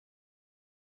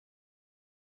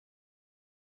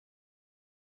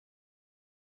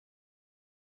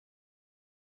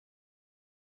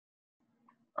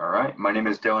All right. My name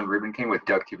is Dylan Rubenking with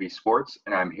Duck TV Sports,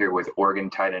 and I'm here with Oregon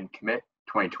tight end commit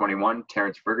 2021,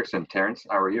 Terrance Ferguson. Terrance,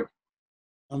 how are you?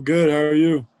 I'm good. How are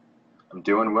you? I'm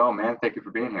doing well, man. Thank you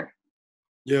for being here.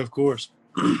 Yeah, of course.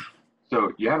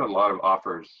 So you had a lot of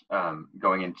offers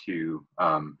going into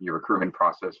your recruitment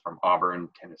process from Auburn,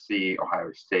 Tennessee,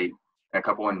 Ohio State, and a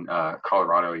couple in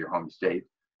Colorado, your home state.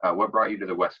 What brought you to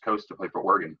the West Coast to play for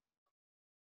Oregon?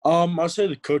 I'd say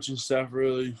the coaching staff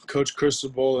really, Coach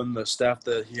Cristobal and the staff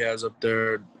that he has up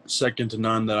there, second to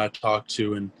none that I talked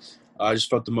to, and I just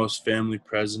felt the most family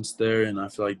presence there, and I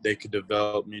feel like they could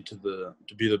develop me to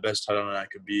be the best tight end I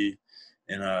could be,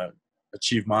 and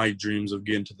achieve my dreams of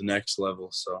getting to the next level.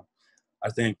 So I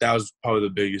think that was probably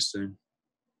the biggest thing.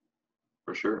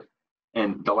 For sure.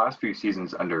 And the last few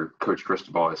seasons under Coach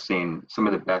Cristobal has seen some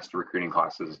of the best recruiting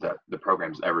classes that the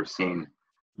program's ever seen.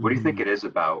 What do you think it is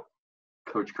about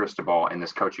Coach Cristobal and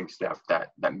this coaching staff that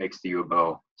makes the U of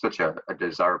O such a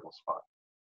desirable spot?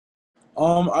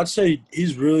 I'd say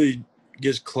he's really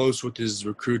gets close with his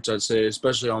recruits. I'd say,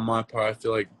 especially on my part, I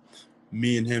feel like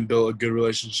me and him built a good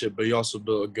relationship, but he also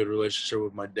built a good relationship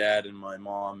with my dad and my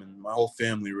mom and my whole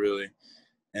family, really.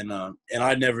 And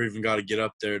I never even got to get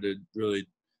up there to really.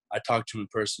 I talked to him in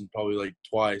person probably like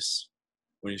twice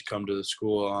when he's come to the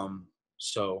school.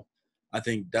 So I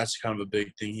think that's kind of a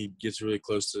big thing. He gets really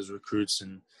close to his recruits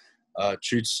and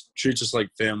treats us like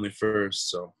family first.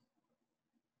 So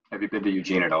Have you been to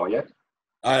Eugene at all yet?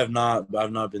 I have not.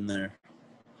 I've not been there.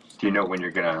 Do you know when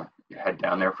you're gonna head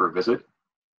down there for a visit?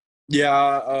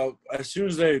 Yeah, as soon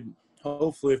as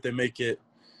hopefully if they make it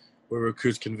where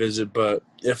recruits can visit, but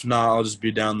if not, I'll just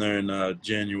be down there in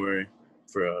January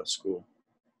for school.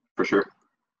 For sure.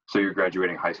 So you're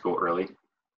graduating high school early?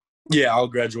 Yeah, I'll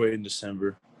graduate in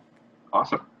December.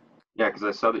 Awesome. Yeah, because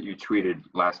I saw that you tweeted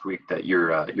last week that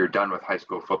you're done with high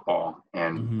school football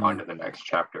and on to the next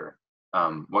chapter.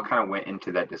 What kind of went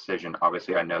into that decision?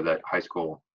 Obviously, I know that high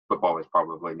school football was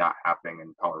probably not happening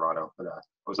in Colorado, but what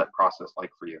was that process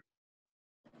like for you?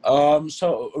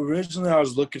 So originally I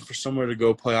was looking for somewhere to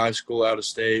go play high school out of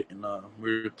state, and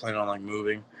we were planning on like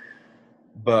moving,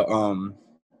 but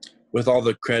with all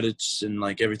the credits and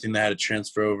like everything that had to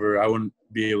transfer over, I wouldn't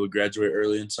be able to graduate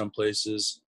early in some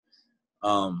places.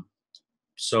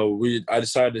 So I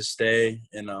decided to stay,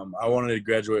 and I wanted to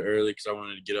graduate early because I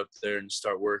wanted to get up there and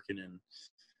start working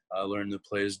and learn the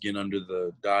plays, get under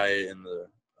the diet and the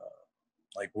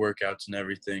like workouts and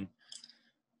everything.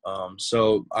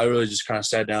 So I really just kind of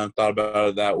sat down and thought about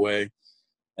it that way.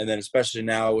 And then especially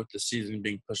now with the season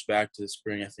being pushed back to the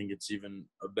spring, I think it's even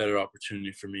a better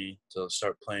opportunity for me to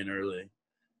start playing early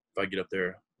if I get up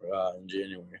there in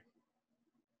January.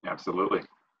 Absolutely.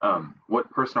 What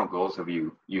personal goals have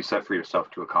you set for yourself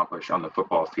to accomplish on the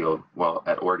football field while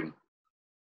at Oregon?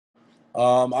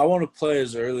 I want to play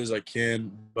as early as I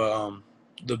can, but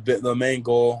the main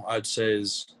goal I'd say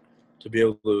is to be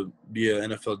able to be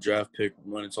an NFL draft pick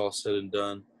when it's all said and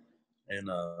done. And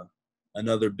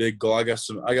another big goal, I got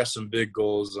some big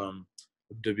goals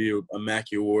to be a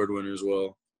Mackey Award winner as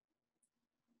well.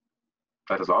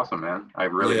 That is awesome, man. I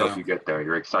really hope Yeah. you get there.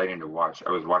 You're exciting to watch. I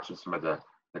was watching some of the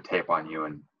tape on you,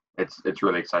 and it's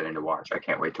really exciting to watch. I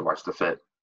can't wait to watch the fit.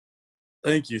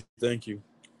 Thank you.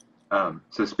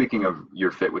 So speaking of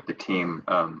your fit with the team,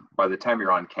 by the time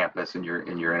you're on campus and you're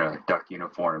in a Duck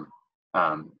uniform,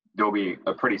 there'll be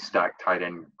a pretty stacked tight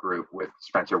end group with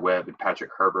Spencer Webb and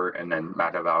Patrick Herbert, and then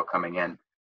Matt Aval coming in.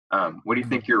 What do you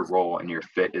think your role and your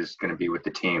fit is going to be with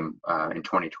the team in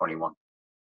 2021?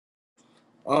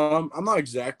 I'm not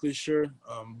exactly sure,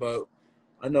 but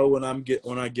I know when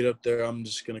I get up there, I'm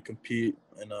just gonna compete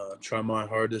and try my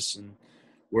hardest and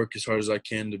work as hard as I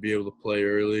can to be able to play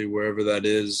early, wherever that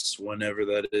is, whenever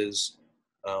that is.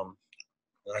 And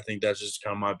I think that's just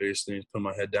kind of my biggest thing is putting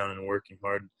my head down and working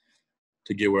hard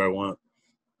to get where I want.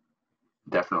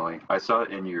 Definitely. I saw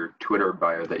in your Twitter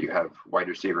bio that you have wide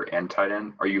receiver and tight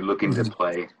end. Are you looking to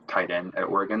play tight end at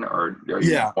Oregon, or are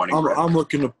you wanting I'm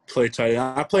looking to play tight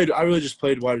end. I really just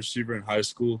played wide receiver in high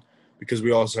school because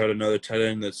we also had another tight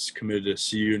end that's committed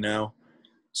to CU now.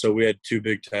 So we had two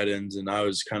big tight ends, and I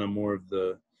was kind of more of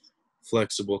the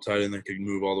flexible tight end that could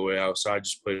move all the way out. So I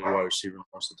just played wide receiver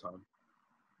most of the time.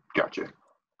 Gotcha.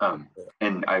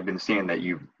 And I've been seeing that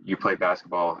you play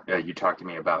basketball. You talked to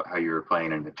me about how you were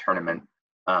playing in the tournament.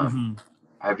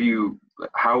 Have you?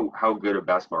 How good at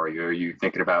basketball are you? Are you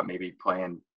thinking about maybe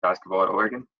playing basketball at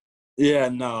Oregon? Yeah,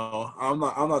 no, I'm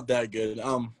not that good.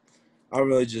 I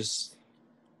really just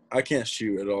I can't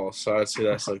shoot at all. So I'd say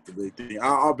that's like the big thing.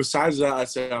 Besides that, I'd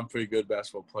say I'm a pretty good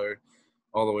basketball player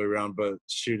all the way around. But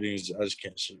shooting I just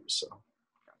can't shoot. So.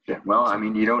 Yeah. Well, I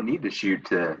mean, you don't need to shoot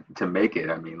to make it.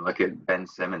 I mean, look at Ben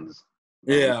Simmons.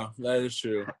 Yeah, that is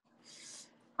true.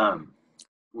 Um,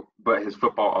 but has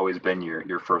football always been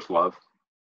your first love?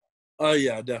 Oh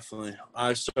yeah, definitely.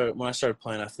 When I started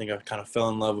playing, I think I kind of fell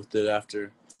in love with it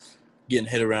after getting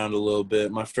hit around a little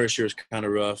bit. My first year was kind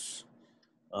of rough,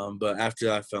 but after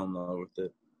that, I fell in love with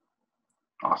it.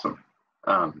 Awesome.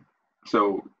 Um,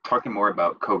 so talking more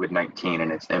about COVID-19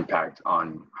 and its impact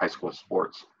on high school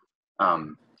sports,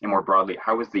 and more broadly,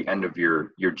 how was the end of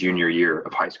your junior year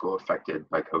of high school affected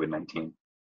by COVID-19?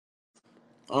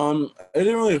 It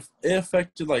didn't really. It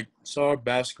affected our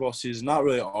basketball season, not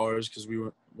really ours because we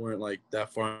weren't like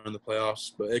that far in the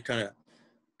playoffs, but it kind of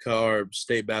cut our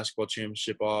state basketball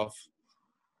championship off.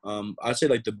 I'd say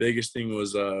like the biggest thing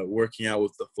was working out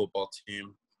with the football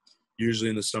team. Usually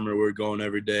in the summer we're going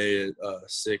every day at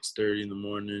 6:30 in the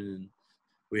morning, and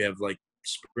we have like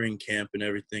spring camp and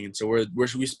everything. And so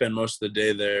we spend most of the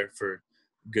day there for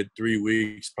a good 3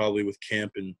 weeks, probably with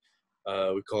camp and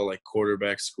we call it like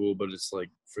quarterback school, but it's like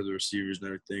for the receivers and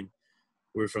everything.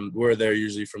 We're there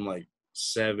usually from like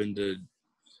 7 to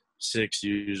 6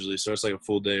 usually, so it's like a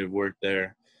full day of work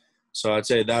there. So I'd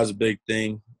say that was a big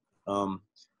thing. Um,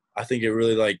 I think it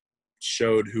really like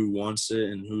showed who wants it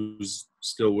and who's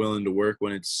still willing to work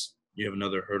when you have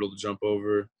another hurdle to jump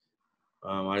over.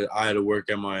 I had to work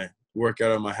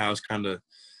out at my house, kind of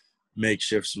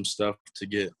makeshift some stuff to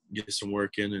get some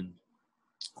work in, and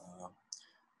uh,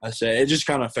 I say it just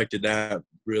kind of affected that.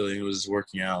 Really, it was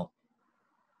working out.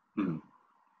 Hmm.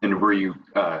 And were you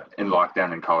in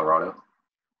lockdown in Colorado?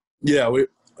 Yeah, we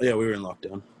were in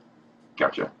lockdown.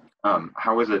 Gotcha.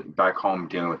 How was it back home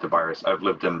dealing with the virus? I've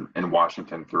lived in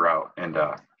Washington throughout, and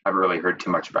I haven't really heard too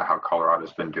much about how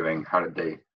Colorado's been doing. How did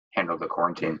they handle the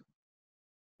quarantine?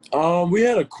 We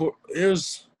had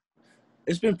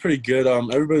it's been pretty good.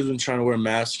 Everybody's been trying to wear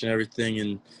masks and everything,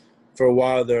 and for a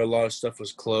while there, a lot of stuff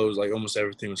was closed. Like almost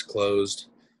everything was closed,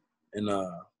 and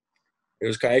it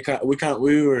was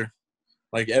we were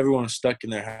like everyone was stuck in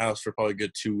their house for probably a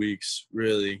good 2 weeks,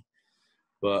 really.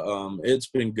 But it's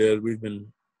been good. We've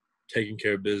been taking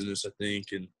care of business, I think,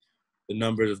 and the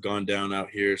numbers have gone down out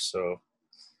here, so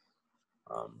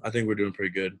I think we're doing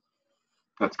pretty good.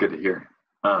 That's good to hear.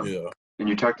 Um, Yeah. and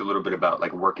you talked a little bit about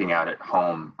like working out at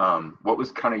home. What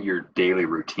was kind of your daily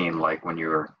routine like when you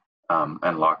were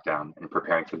in lockdown and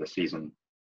preparing for the season?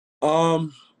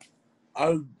 Um,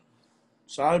 I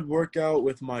I'd work out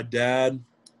with my dad,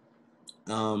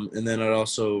 and then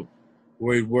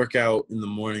we'd work out in the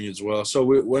morning as well. So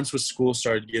once with school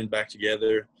started getting back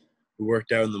together, we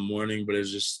worked out in the morning, but it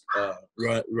was just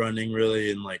running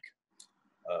really and like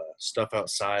stuff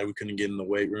outside. We couldn't get in the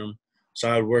weight room, so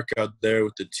I'd work out there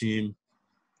with the team,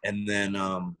 and then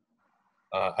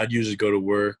I'd usually go to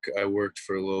work. I worked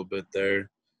for a little bit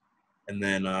there, and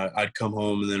then I'd come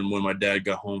home, and then when my dad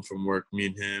got home from work, me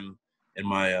and him and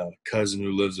my cousin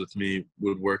who lives with me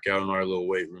would work out in our little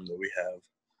weight room that we have.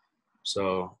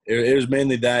 So it was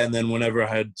mainly that, and then whenever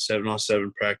I had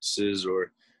 7-on-7 practices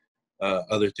or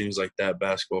other things like that,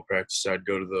 basketball practice, I'd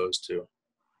go to those too.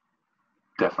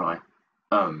 Definitely.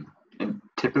 And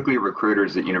typically,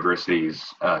 recruiters at universities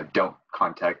don't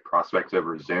contact prospects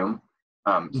over Zoom.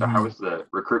 So, how Mm-hmm. was the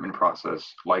recruitment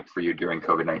process like for you during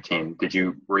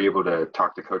COVID-19? Were you able to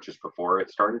talk to coaches before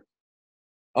it started?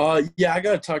 Yeah, I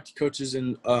got to talk to coaches,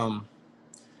 and I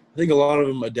think a lot of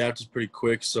them adapted pretty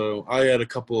quick. So I had a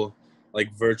couple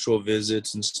like virtual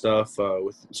visits and stuff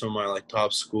with some of my like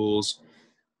top schools,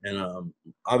 and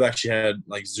I've actually had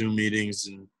like Zoom meetings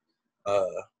and uh,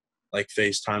 like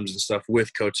FaceTimes and stuff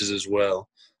with coaches as well.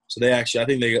 So I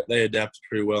think they adapted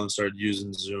pretty well and started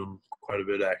using Zoom quite a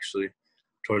bit actually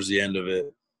towards the end of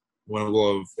it,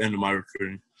 end of my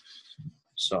recruiting.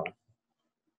 So.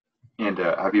 And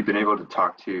have you been able to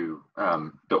talk to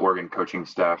the Oregon coaching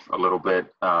staff a little bit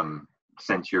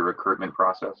since your recruitment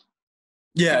process?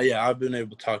 Yeah, I've been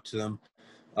able to talk to them.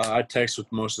 I text with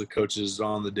most of the coaches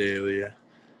on the daily,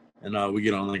 and we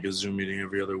get on like a Zoom meeting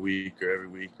every other week or every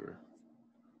week or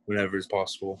whenever it's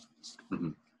possible.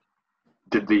 Mhm.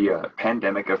 Did the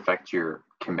pandemic affect your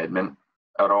commitment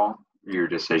at all, your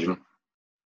decision?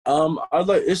 I'd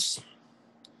like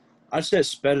I'd say it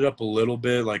sped it up a little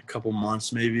bit, like a couple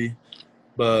months maybe,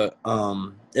 but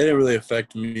it didn't really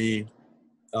affect me.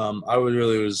 I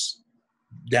was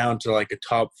down to like a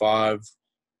top 5,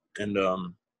 and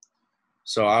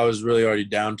so I was really already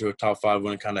down to a top 5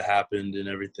 when it kind of happened and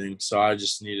everything. So I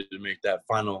just needed to make that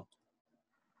final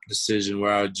decision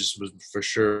where I just was for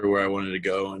sure where I wanted to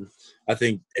go, and I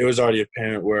think it was already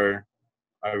apparent where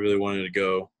I really wanted to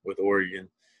go with Oregon,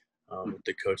 with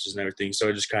the coaches and everything. So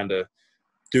I just kind of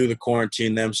through the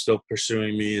quarantine, them still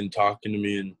pursuing me and talking to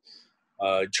me and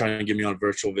trying to get me on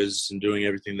virtual visits and doing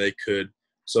everything they could.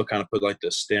 still kind of put like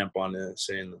the stamp on it,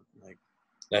 saying like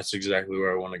that's exactly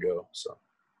where I want to go. So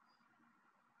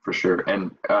For sure.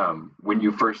 And when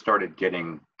you first started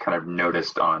getting kind of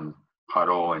noticed on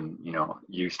Huddle, and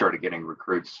you started getting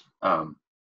recruits,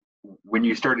 when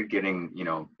you started getting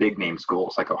big name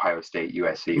schools like Ohio State,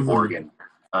 USC, Mhm. Oregon,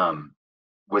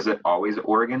 was it always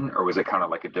Oregon, or was it kind of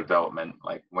like a development,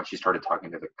 like once you started talking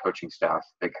to the coaching staff,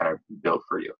 they kind of built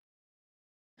for you?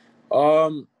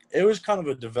 It was kind of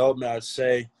a development, I'd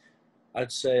say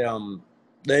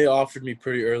they offered me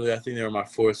pretty early. I think they were my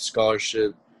fourth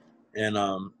scholarship, and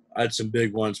I had some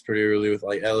big ones pretty early with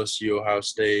like LSU, Ohio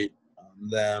State,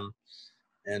 them,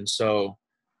 and so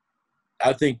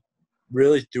I think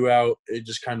really throughout it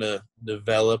just kind of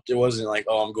developed. It wasn't like,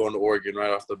 oh, I'm going to Oregon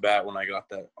right off the bat when I got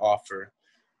that offer.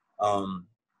 Um,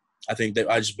 I think that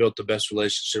I just built the best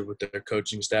relationship with their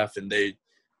coaching staff, and they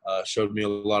showed me a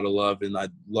lot of love, and I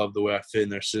love the way I fit in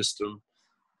their system.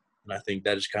 And I think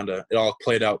that just kind of it all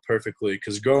played out perfectly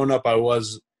because growing up I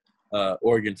was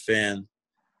Oregon fan,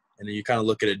 and you kind of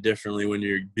look at it differently when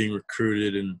you're being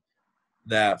recruited and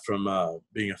that from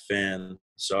being a fan.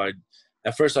 So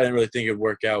at first I didn't really think it'd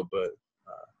work out, but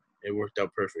it worked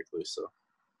out perfectly. So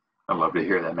I'd love to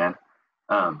hear that, man.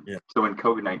 yeah. So when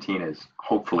COVID-19 is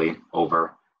hopefully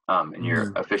over, and you're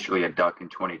Mhm. officially a Duck in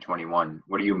 2021,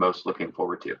 what are you most looking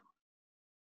forward to?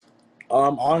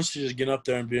 Honestly, just getting up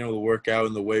there and being able to work out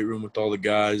in the weight room with all the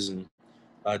guys and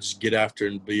just get after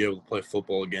and be able to play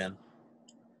football again.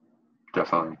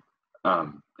 Definitely.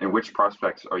 And which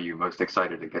prospects are you most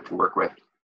excited to get to work with?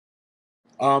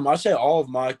 I'd say all of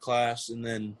my class, and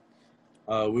then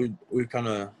we kind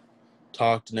of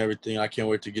talked and everything. I can't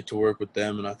wait to get to work with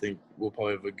them, and I think we'll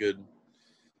probably have a good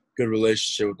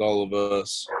relationship with all of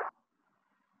us.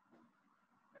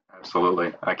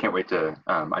 Absolutely. I can't wait to.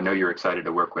 I know you're excited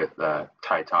to work with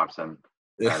Ty Thompson,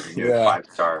 the new Yeah.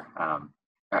 5-star.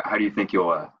 How do you think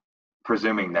you'll,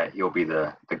 presuming that he'll be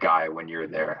the guy when you're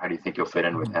there, how do you think you'll fit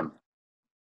in with him?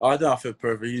 I think I fit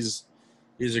perfect.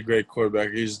 He's a great quarterback.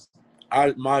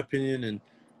 My opinion, and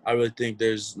I really think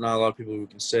there's not a lot of people who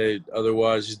can say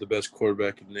otherwise. He's the best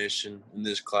quarterback in the nation in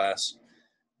this class.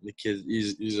 The kid,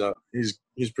 he's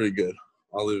pretty good.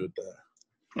 I'll leave it at that.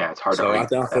 Yeah, it's hard to So argue with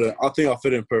that. I think I'll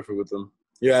fit in perfect with him.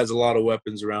 He has a lot of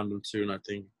weapons around him too, and I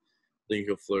think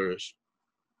he'll flourish.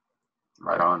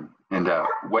 Right on. And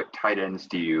what tight ends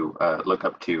do you look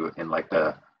up to in like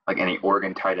any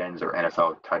Oregon tight ends or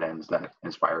NFL tight ends that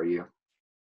inspire you?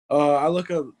 I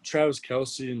look up Travis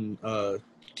Kelce and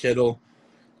Kittle.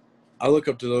 I look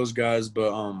up to those guys,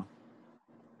 but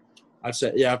I'd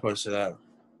probably say that.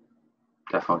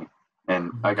 Definitely.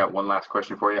 And I Mhm. got one last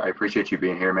question for you. I appreciate you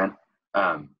being here, man.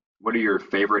 What are your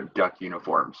favorite Duck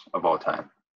uniforms of all time?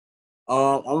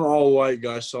 I'm an all white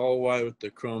guy, so all white with the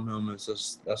chrome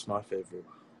helmets. That's my favorite.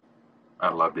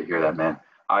 I'd love to hear that, man.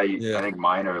 I Yeah. think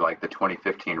mine are like the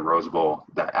 2015 Rose Bowl,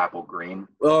 that apple green.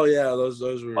 Oh yeah, those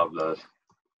were Love those.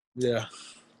 yeah.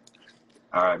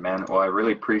 All right, man. Well, I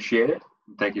really appreciate it.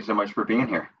 Thank you so much for being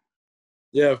here.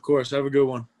 Yeah, of course. Have a good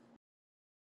one.